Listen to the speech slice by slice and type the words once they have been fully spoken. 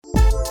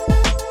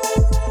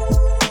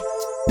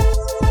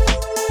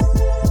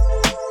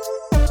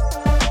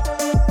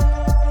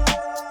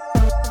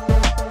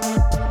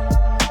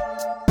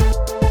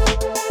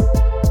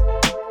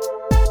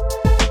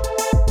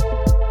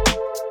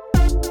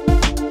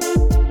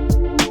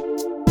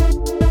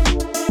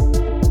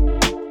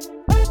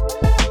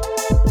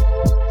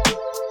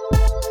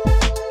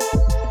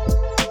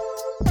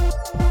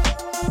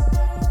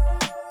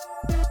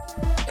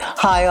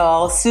Hi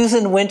all,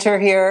 Susan Winter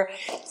here.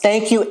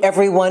 Thank you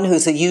everyone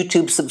who's a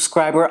YouTube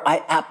subscriber.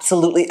 I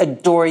absolutely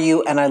adore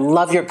you and I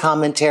love your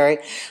commentary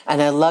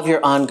and I love your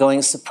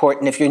ongoing support.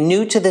 And if you're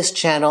new to this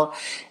channel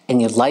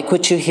and you like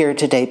what you hear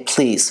today,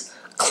 please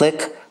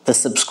click the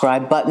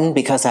subscribe button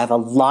because I have a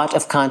lot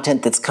of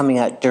content that's coming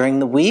out during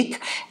the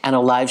week and a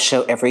live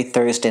show every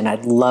Thursday, and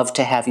I'd love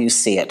to have you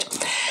see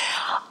it.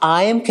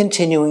 I am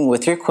continuing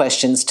with your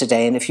questions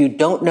today, and if you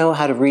don't know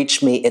how to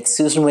reach me, it's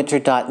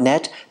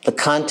susanwinter.net, the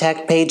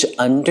contact page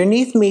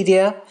underneath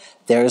media.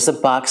 There's a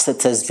box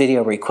that says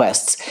video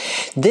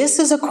requests. This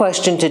is a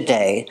question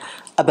today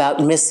about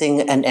missing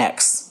an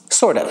ex,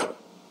 sort of.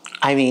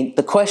 I mean,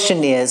 the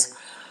question is,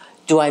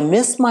 do I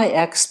miss my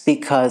ex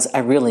because I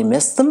really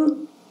miss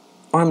them,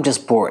 or I'm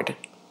just bored?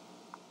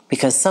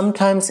 Because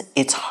sometimes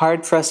it's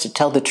hard for us to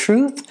tell the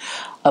truth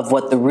of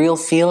what the real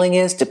feeling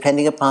is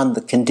depending upon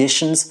the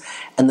conditions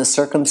and the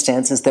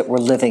circumstances that we're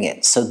living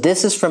in. So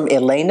this is from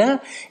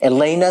Elena.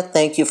 Elena,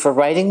 thank you for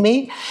writing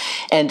me.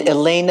 And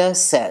Elena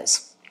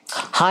says,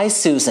 "Hi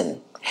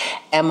Susan,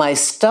 am I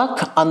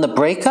stuck on the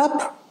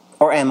breakup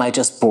or am I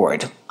just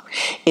bored?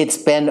 It's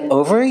been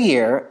over a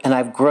year and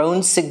I've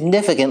grown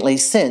significantly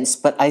since,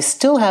 but I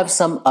still have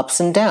some ups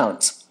and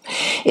downs.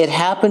 It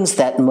happens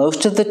that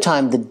most of the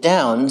time the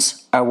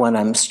downs are when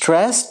I'm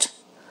stressed,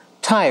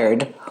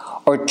 tired,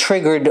 or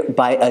triggered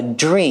by a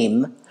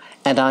dream,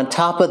 and on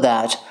top of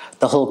that,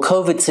 the whole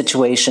COVID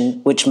situation,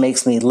 which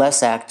makes me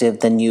less active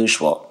than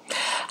usual.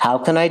 How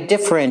can I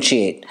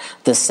differentiate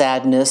the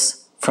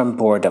sadness from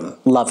boredom?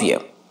 Love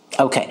you."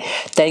 Okay,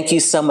 thank you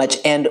so much.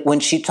 And when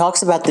she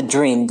talks about the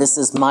dream, this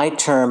is my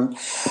term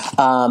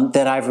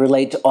that I've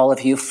relayed to all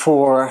of you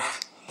for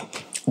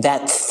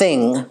that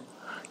thing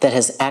that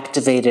has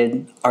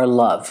activated our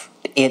love.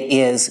 It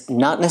is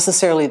not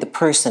necessarily the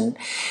person,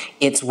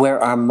 it's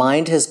where our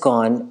mind has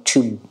gone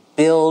to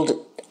build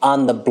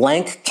on the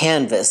blank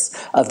canvas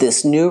of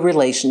this new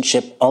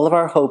relationship all of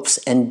our hopes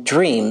and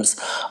dreams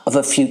of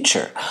a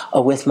future.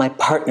 Oh, with my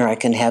partner I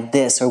can have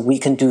this, or we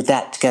can do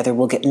that together,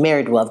 we'll get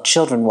married, we'll have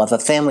children, we'll have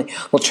a family,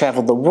 we'll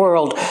travel the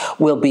world,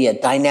 we'll be a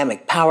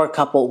dynamic power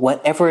couple,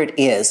 whatever it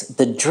is,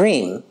 the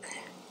dream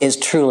is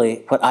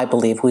truly what I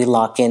believe we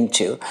lock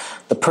into.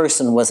 The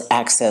person was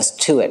access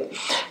to it.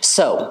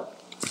 So,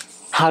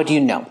 how do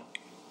you know?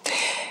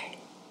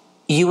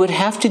 You would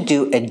have to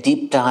do a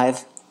deep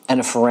dive and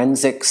a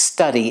forensic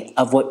study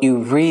of what you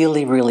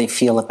really, really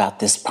feel about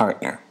this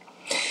partner.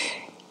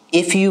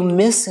 If you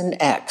miss an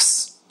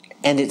ex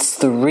and it's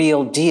the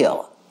real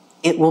deal,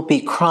 it will be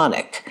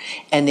chronic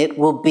and it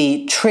will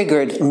be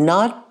triggered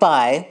not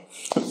by,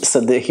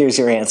 here's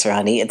your answer,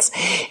 honey.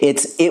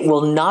 It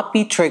will not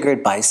be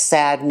triggered by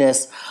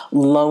sadness,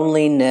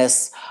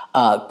 loneliness,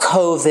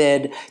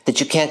 COVID, that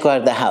you can't go out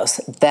of the house.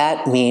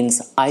 That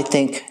means I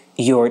think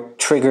your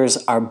triggers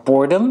are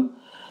boredom,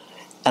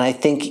 and I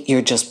think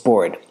you're just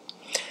bored.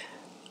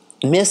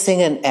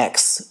 Missing an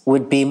ex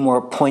would be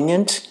more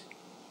poignant.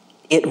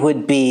 It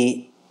would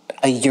be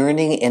a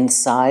yearning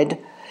inside.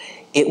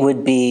 It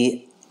would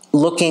be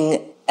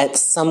looking at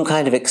some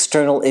kind of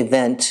external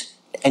event,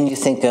 and you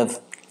think of,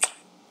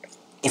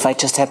 if I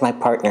just had my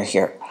partner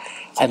here,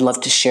 I'd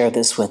love to share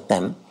this with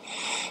them.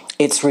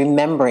 It's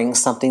remembering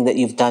something that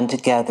you've done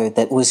together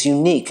that was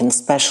unique and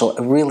special,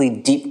 a really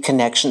deep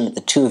connection that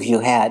the two of you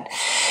had.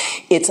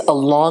 It's a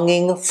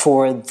longing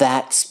for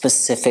that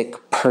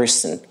specific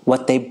person,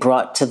 what they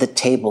brought to the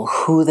table,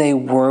 who they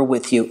were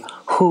with you,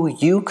 who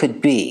you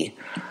could be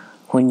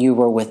when you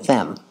were with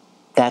them.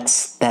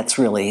 That's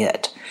really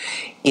it.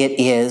 It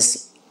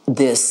is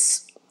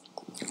this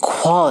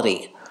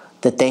quality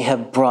that they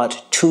have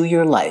brought to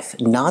your life,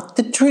 not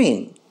the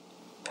dream,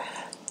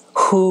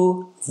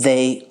 who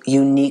they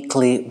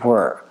uniquely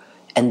were.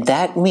 And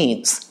that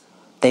means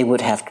they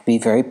would have to be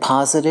very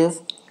positive,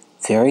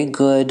 very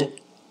good,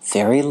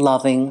 very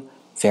loving,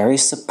 very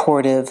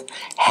supportive,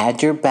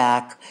 had your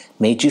back,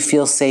 made you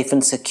feel safe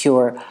and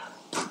secure.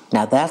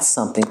 Now that's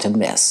something to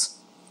miss,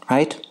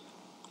 right?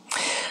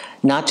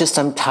 Not just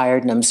I'm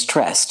tired and I'm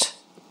stressed.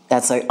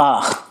 That's like,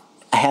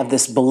 I have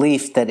this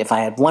belief that if I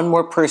had one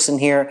more person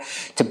here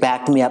to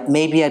back me up,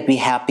 maybe I'd be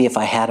happy if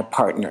I had a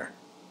partner,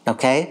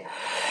 okay?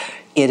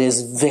 It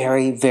is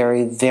very,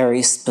 very,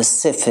 very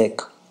specific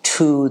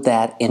to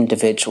that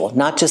individual.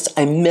 Not just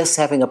I miss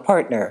having a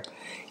partner,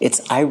 it's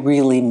I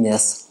really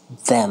miss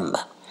them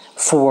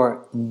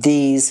for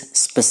these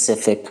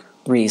specific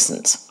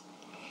reasons.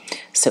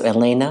 So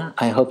Elena,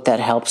 I hope that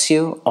helps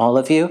you, all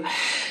of you.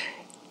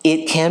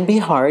 It can be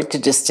hard to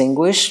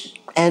distinguish,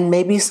 and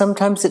maybe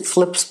sometimes it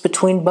flips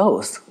between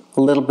both.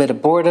 A little bit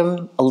of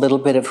boredom, a little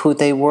bit of who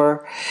they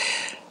were.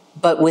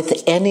 But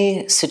with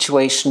any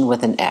situation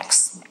with an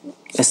ex,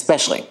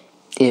 especially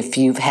if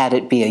you've had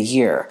it be a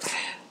year,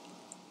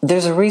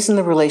 there's a reason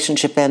the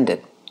relationship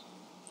ended.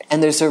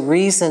 And there's a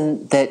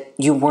reason that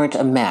you weren't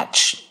a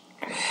match.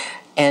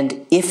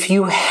 And if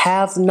you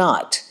have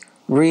not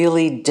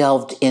really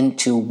delved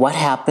into what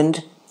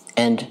happened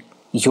and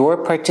your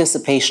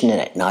participation in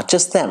it, not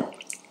just them,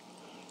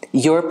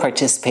 your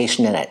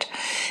participation in it,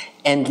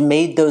 and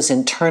made those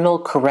internal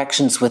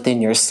corrections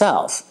within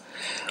yourself,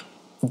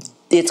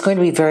 it's going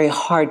to be very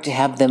hard to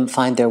have them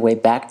find their way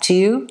back to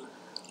you,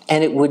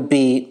 and it would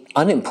be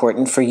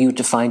unimportant for you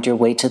to find your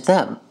way to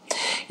them.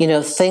 You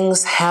know,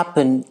 things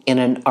happen in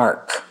an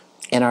arc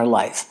in our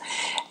life,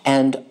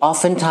 and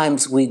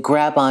oftentimes we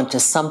grab onto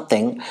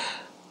something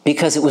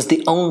because it was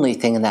the only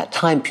thing in that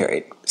time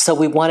period. So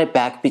we want it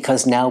back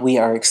because now we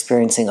are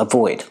experiencing a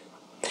void.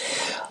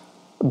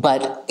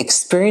 But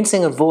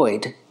experiencing a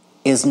void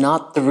is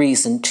not the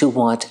reason to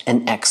want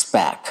an ex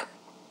back.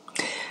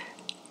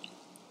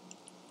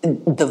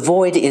 The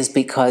void is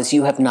because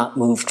you have not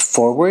moved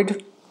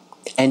forward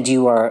and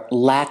you are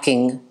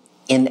lacking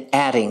in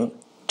adding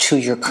to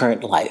your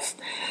current life.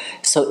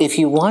 So if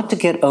you want to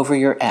get over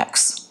your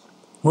ex,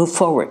 move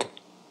forward.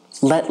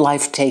 Let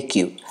life take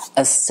you.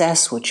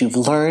 Assess what you've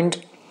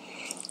learned.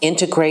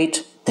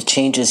 Integrate the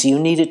changes you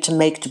needed to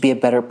make to be a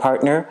better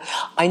partner.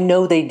 I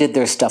know they did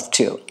their stuff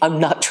too. I'm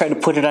not trying to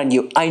put it on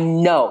you. I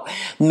know.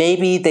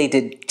 Maybe they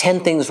did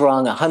 10 things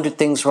wrong, 100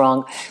 things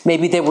wrong.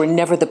 Maybe they were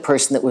never the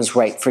person that was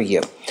right for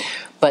you.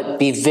 But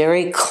be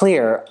very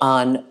clear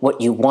on what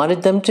you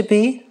wanted them to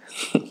be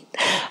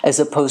as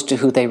opposed to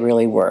who they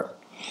really were.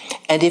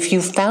 And if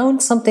you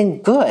found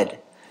something good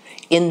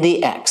in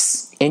the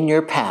ex, in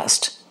your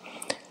past,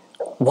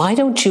 why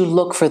don't you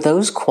look for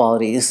those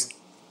qualities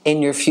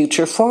in your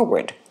future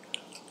forward?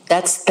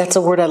 That's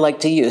a word I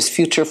like to use,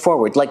 future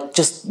forward. Like,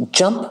 just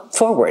jump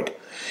forward.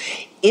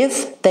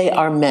 If they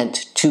are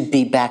meant to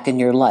be back in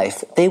your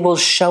life, they will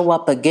show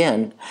up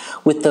again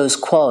with those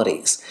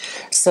qualities.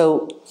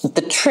 So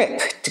the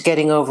trick to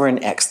getting over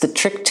an ex, the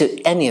trick to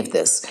any of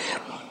this,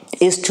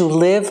 is to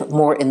live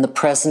more in the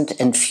present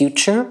and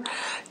future,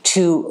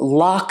 to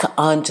lock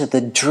onto the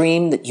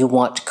dream that you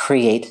want to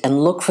create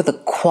and look for the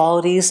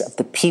qualities of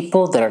the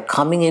people that are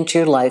coming into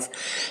your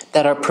life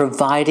that are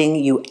providing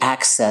you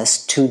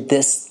access to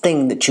this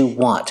thing that you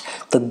want,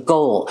 the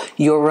goal,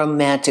 your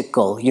romantic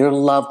goal, your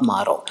love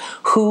model.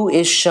 Who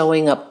is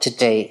showing up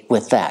today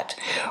with that?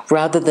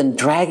 Rather than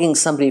dragging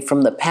somebody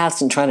from the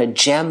past and trying to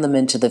jam them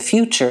into the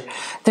future,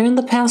 they're in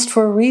the past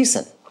for a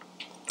reason,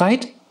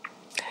 right?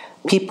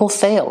 People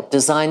fail,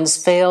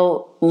 designs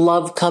fail,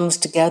 love comes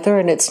together,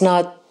 and it's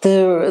not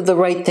the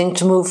right thing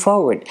to move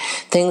forward.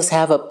 Things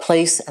have a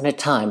place and a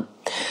time.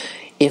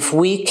 If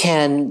we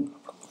can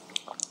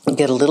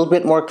get a little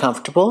bit more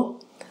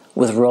comfortable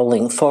with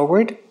rolling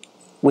forward,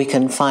 we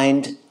can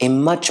find a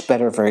much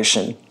better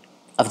version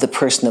of the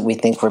person that we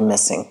think we're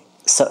missing.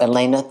 So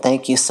Elena,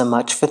 thank you so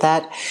much for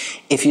that.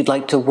 If you'd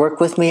like to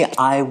work with me,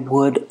 I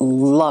would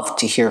love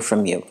to hear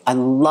from you. I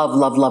love,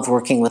 love, love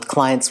working with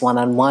clients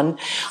one-on-one.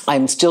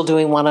 I'm still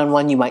doing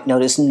one-on-one. You might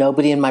notice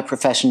nobody in my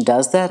profession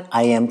does that.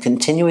 I am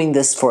continuing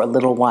this for a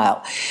little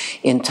while.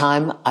 In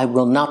time, I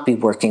will not be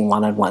working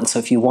one-on-one. So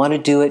if you want to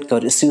do it, go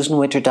to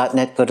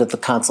susanwinter.net, go to the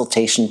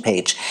consultation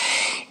page.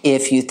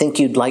 If you think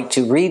you'd like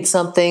to read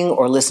something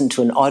or listen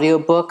to an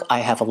audiobook, I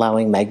have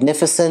Allowing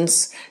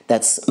Magnificence.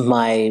 That's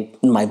my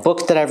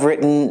book that I've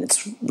written.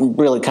 It's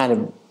really kind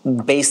of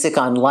basic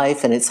on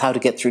life, and it's how to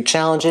get through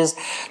challenges.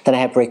 Then I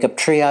have Breakup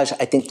Triage.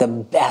 I think the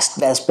best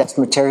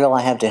material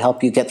I have to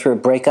help you get through a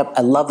breakup.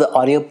 I love the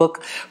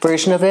audiobook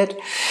version of it.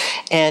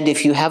 And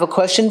if you have a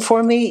question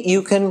for me,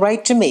 you can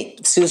write to me,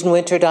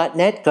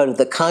 susanwinter.net. Go to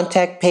the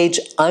contact page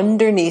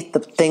underneath the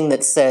thing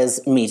that says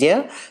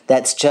media.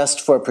 That's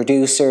just for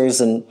producers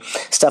and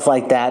stuff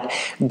like that.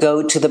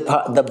 Go to the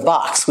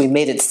box. We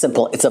made it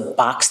simple. It's a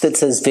box that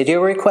says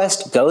video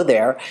request. Go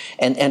there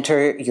and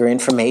enter your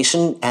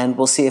information, and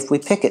we'll see if we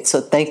pick it.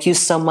 So thank you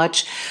so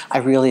much. I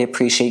really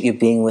appreciate you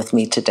being with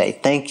me today.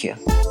 Thank you.